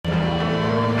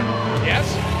Yes?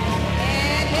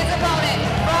 And his opponent,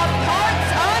 from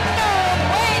parts unknown,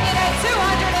 weighing in at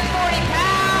 240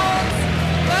 pounds,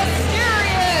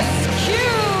 Mysterious Q.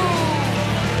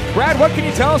 Brad, what can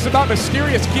you tell us about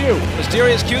Mysterious Q?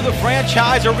 Mysterious Q, the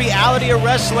franchise of Reality of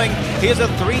Wrestling. He is a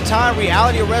 3-time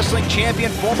Reality of Wrestling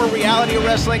champion, former Reality of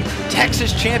Wrestling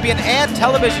Texas champion, and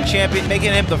television champion,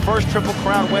 making him the first Triple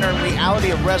Crown winner in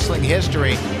Reality of Wrestling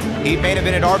history. He main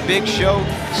evented our big show,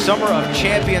 Summer of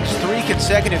Champions, 3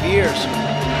 consecutive years,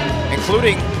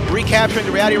 including recapturing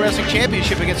the Reality of Wrestling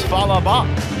Championship against Fallah Bahh.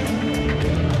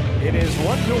 It is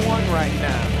 1-1 right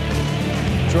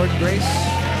now. Jordan Grace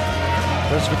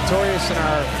was victorious in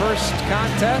our first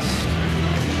contest.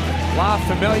 La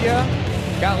Familia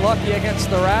got lucky against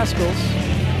the Rascals.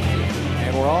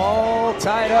 And we're all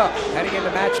tied up heading into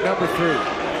match number 3.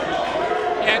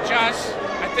 Yeah, Josh,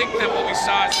 I think that what we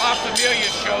saw is La Familia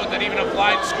showed that even a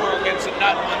blind squirrel gets a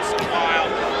nut once in a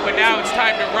while. But now it's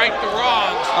time to right the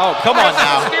wrongs. Oh, come on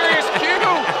now. Mysterious Q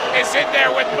is in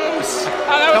there with Moose.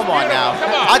 Oh, that was Come on beautiful. now.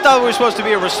 Come on. I thought we were supposed to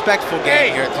be a respectful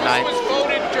game here tonight. Moose was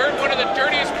voted one of the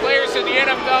dirtiest players in the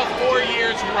NFL 4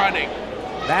 years running.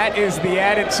 That is the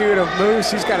attitude of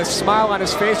Moose. He's got a smile on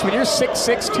his face. When you're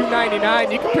 6'6",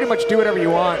 299, you can pretty much do whatever you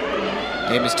want.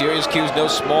 Hey, Mysterious Q's no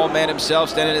small man himself,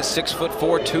 standing at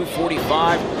 6'4",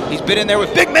 245. He's been in there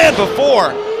with big man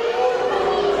before.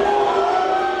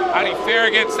 How do you fare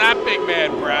against that big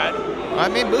man, Brad? I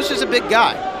mean, Moose is a big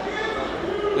guy.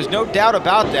 There's no doubt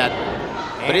about that.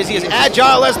 But is he as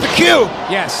agile as the Q?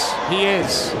 Yes, he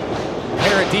is. A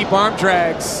pair of deep arm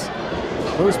drags.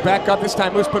 Moose back up. This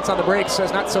time Moose puts on the brakes,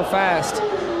 says not so fast.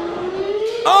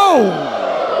 Oh!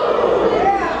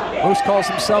 Moose calls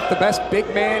himself the best big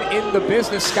man in the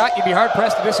business. Scott, you'd be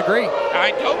hard-pressed to disagree.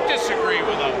 I don't disagree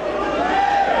with him.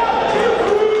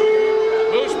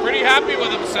 Moose pretty happy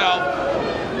with himself.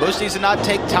 Moose needs to not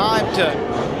take time to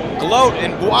gloat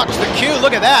and watch the Q.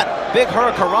 Look at that. Big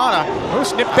Hurricanrana.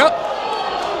 Moose nipped up.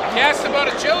 He asked about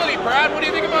agility, Brad. What do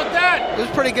you think about that? It was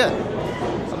pretty good.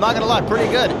 I'm not going to lie, pretty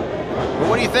good. But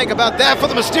what do you think about that for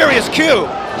the Mysterious Q?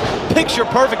 Picture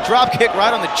perfect drop kick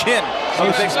right on the chin.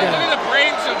 Look at the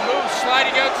brains of Moose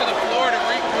sliding out to the floor to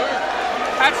regroup.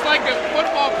 That's like a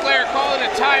football player calling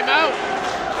a timeout.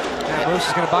 Now Moose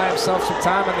is going to buy himself some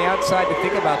time on the outside to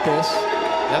think about this.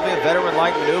 That'd be a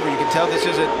veteran-like maneuver. You can tell this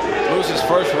isn't Moose's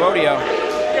first rodeo.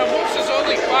 You know, Moose is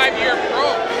only 5-year pro.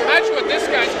 Imagine what this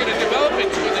guy's going to develop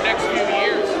into in the next few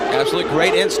years. Absolutely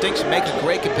great instincts, make a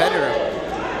great competitor.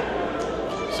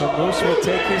 So Moose will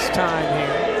take his time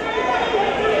here,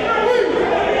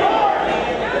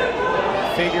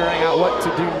 figuring out what to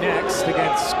do next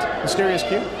against Mysterious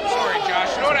Q. Sorry, Josh.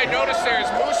 You know what I noticed there is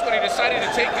Moose, when he decided to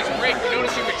take his break, you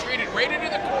notice he retreated right into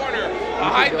the corner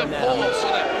behind the pole so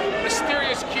that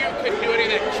Mysterious Q couldn't do any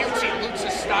of that cutesy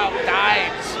Lucha-style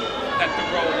dives that the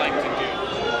Row like to do.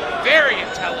 Very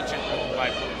intelligent move by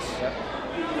Moose.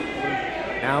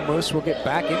 Now Moose will get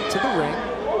back into the ring.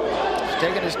 He's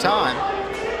taking his time.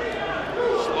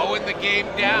 Slowing the game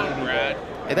down, Brad.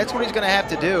 And that's what he's going to have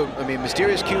to do. I mean,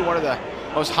 Mysterious Q, one of the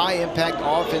most high-impact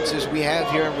offenses we have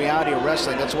here in Reality of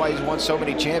Wrestling. That's why he's won so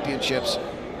many championships.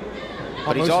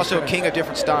 But he's also a king of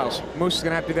different styles. Moose is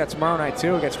going to have to do that tomorrow night,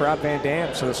 too, against Rob Van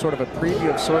Dam. So there's sort of a preview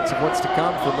of sorts of what's to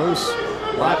come for Moose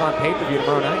live on pay-per-view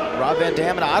tomorrow night. Rob Van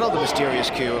Dam, an idol of the Mysterious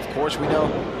Q. Of course, we know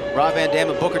Rob Van Dam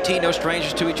and Booker T, no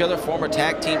strangers to each other, former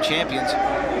tag team champions.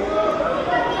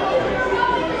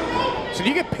 So do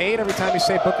you get paid every time you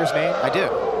say Booker's name? I do.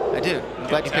 I'm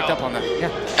glad you picked up on that. Yeah.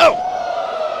 Oh!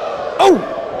 Oh!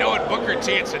 Knowing Booker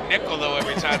T, it's a nickel, though,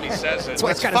 every time he says it. That's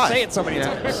why it's got to say it so many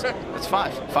times. That's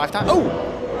 5 times. Oh!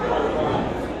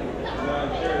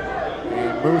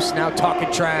 And Moose now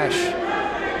talking trash.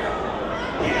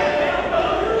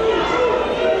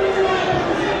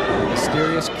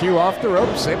 Mysterious Q off the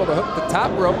ropes, able to hook the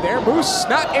top rope there. Moose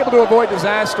not able to avoid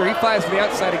disaster. He flies to the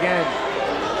outside again.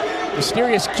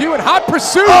 Mysterious Q in hot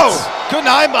pursuit. Oh!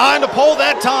 Couldn't hide behind the pole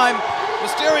that time.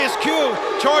 Mysterious Q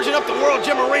charging up the World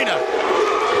Gym Arena.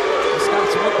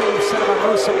 That's one thing you said about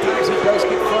Moose. Sometimes he does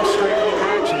get frustrated in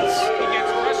matches. He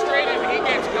gets frustrated, he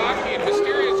gets cocky, and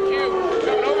Mysterious Q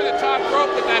coming over the top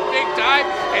rope with that big dive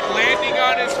and landing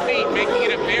on his feet, making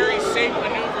it a very safe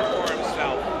maneuver for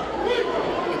himself.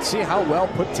 You can see how well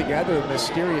put together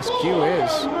Mysterious Q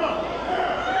is.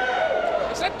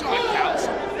 Is that Don Callis?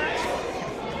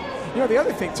 You know, the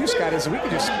other thing too, Scott, is we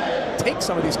could just take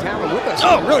some of these talent with us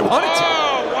if we really wanted to.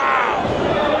 Oh, wow!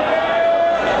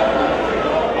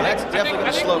 Well, that's definitely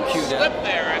going to slow Q down. Slip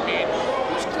there. I mean,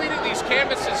 who's cleaning these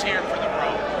canvases here for the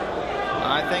Row?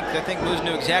 I think Moose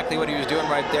knew exactly what he was doing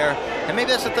right there. And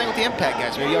maybe that's the thing with the Impact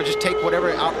guys. Maybe you'll just take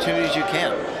whatever opportunities you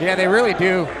can. Yeah, they really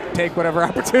do take whatever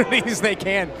opportunities they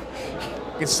can.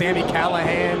 Get Sami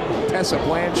Callihan, Tessa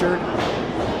Blanchard.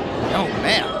 Oh,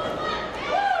 man.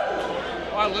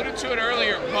 Well, I alluded to it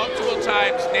earlier, multiple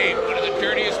times named one of the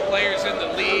dirtiest players in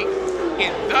the league,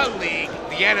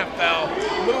 the NFL.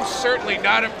 Moose certainly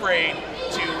not afraid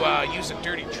to use a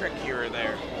dirty trick here or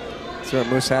there. That's what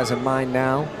Moose has in mind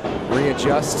now.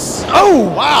 Readjusts. Oh,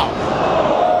 wow.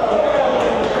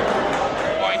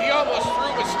 Boy, he almost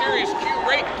threw Mysterious Q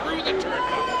right through the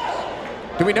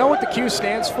turnbuckle. Do we know what the Q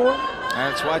stands for?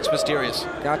 That's why it's mysterious.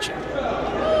 Gotcha.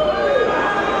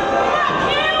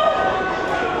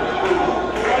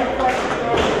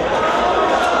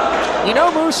 You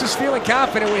know Moose is feeling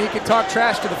confident when he can talk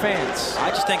trash to the fans. I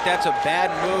just think that's a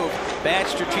bad move, bad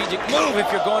strategic move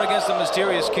if you're going against the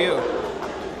Mysterious Q.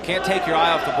 Can't take your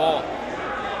eye off the ball.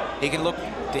 He can look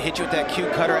to hit you with that Q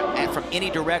cutter from any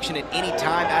direction at any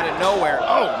time out of nowhere.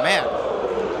 Oh, man.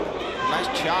 Nice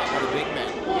chop by the big man.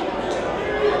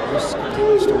 Moose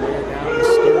continues to wear down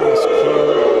Mysterious Q.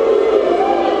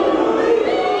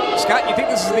 Scott, you think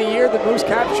this is the year that Moose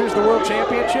captures the World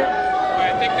Championship?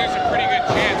 I think there's a pretty good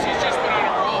chance. He's just been on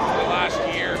a roll for the last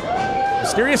year.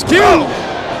 Mysterious Q! Oh.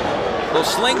 Little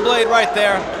sling blade right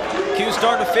there. Q's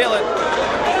starting to feel it.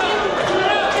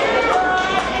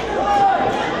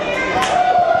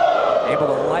 Able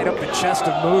to light up the chest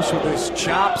of Moose with his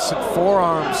chops and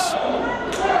forearms.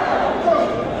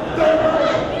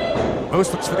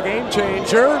 Moose looks for the game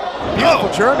changer. Beautiful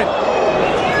German. A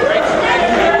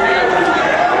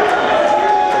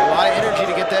lot of energy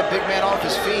to get that big man off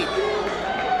his feet.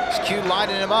 Q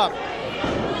lining him up.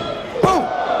 Boom!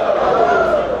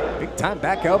 Big time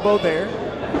back elbow there.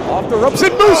 Off the ropes,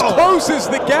 and Moose closes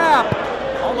the gap.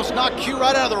 Almost knocked Q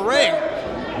right out of the ring.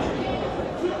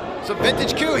 Some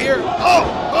vintage Q here. Oh!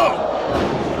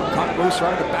 Caught Moose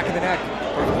right in the back of the neck.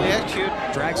 Perfectly executed.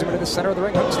 Drags him into the center of the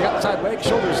ring, hooks the outside leg,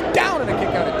 shoulders down, and a kick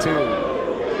out at 2.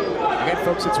 Again,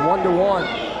 folks, it's 1-1.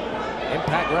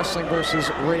 Impact Wrestling versus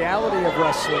Reality of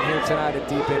Wrestling here tonight at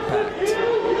Deep Impact.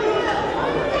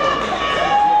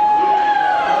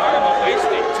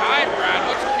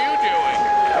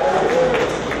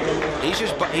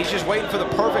 He's just waiting for the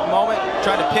perfect moment,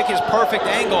 trying to pick his perfect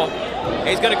angle.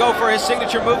 He's going to go for his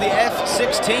signature move, the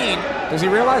F16. Does he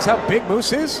realize how big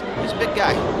Moose is? He's a big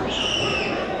guy.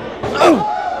 Oh!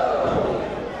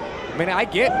 I mean, I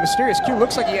get Mysterious Q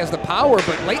looks like he has the power,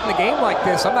 but late in the game like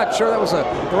this, I'm not sure that was the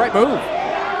right move.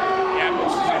 Yeah,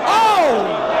 Moose is in. Oh!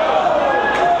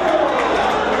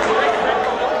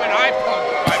 Great eye poke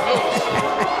by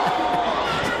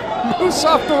Moose. Moose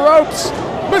off the ropes.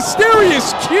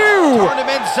 Mysterious Q! Turned him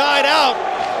inside out.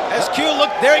 As Q look,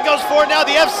 there he goes for it now,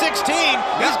 the F16.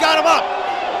 He's got him up.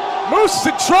 Moose is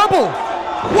in trouble.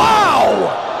 Wow!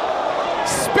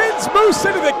 Spins Moose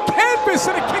into the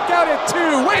canvas and a kick out at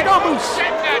 2. Way to go, Moose!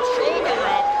 Set that shoulder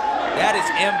up. That is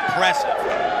impressive.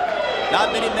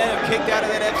 Not many men have kicked out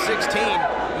of that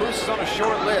F16. Moose is on a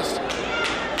short list.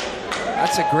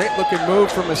 That's a great looking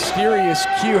move from Mysterious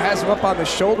Q. Has him up on the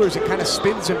shoulders and kind of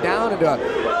spins him down into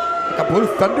like a blue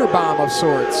thunder bomb of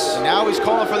sorts. Now he's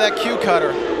calling for that Q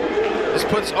cutter. This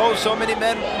puts so many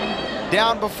men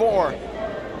down before.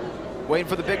 Waiting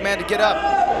for the big man to get up. I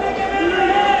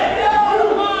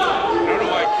don't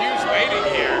know why Q's waiting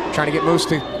here. Trying to get Moose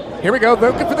to, here we go,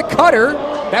 looking for the cutter.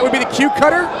 That would be the Q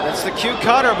cutter. That's the Q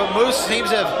cutter, but Moose seems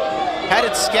to have had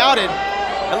it scouted.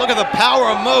 And look at the power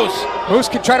of Moose. Moose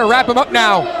can try to wrap him up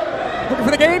now. Looking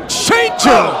for the game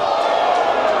changer.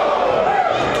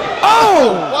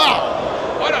 Oh! Wow.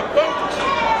 What a boot.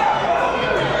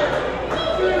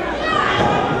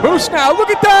 Moose now, look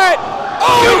at that!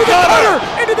 Oh, into the cutter!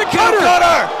 Into the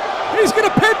cutter! He's gonna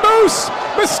pin Moose!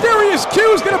 Mysterious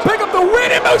Q is gonna pick up the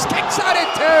win, and Moose kicks out at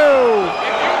 2! If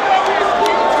you notice, Q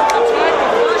took the time to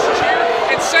first cheer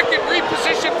and second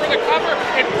reposition for the cover,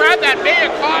 and Brad, that may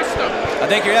have cost him. I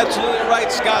think you're absolutely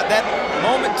right, Scott. That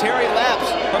momentary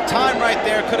lapse of time right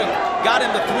there could have got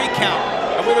him the 3 count.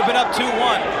 And would have been up 2-1.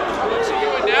 What's he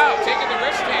doing now? Taking the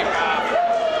wrist tape off.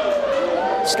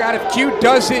 Scott, if Q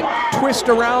doesn't twist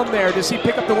around there, does he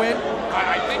pick up the win?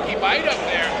 I think he might have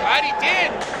there. Glad he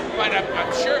did. But I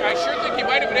sure think he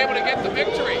might have been able to get the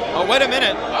victory. Oh, wait a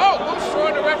minute. Oh, Moose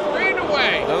throwing the referee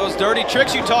away. Those dirty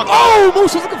tricks you talk about. Oh,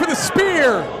 Moose was looking for the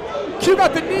spear. Q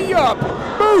got the knee up.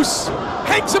 Moose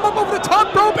hangs him up over the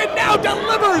top rope and now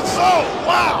delivers. Oh,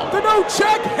 wow. The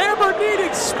no-check,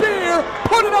 hammer-needed spear,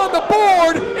 put it on the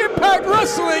board. Impact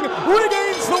Wrestling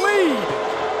regains the lead.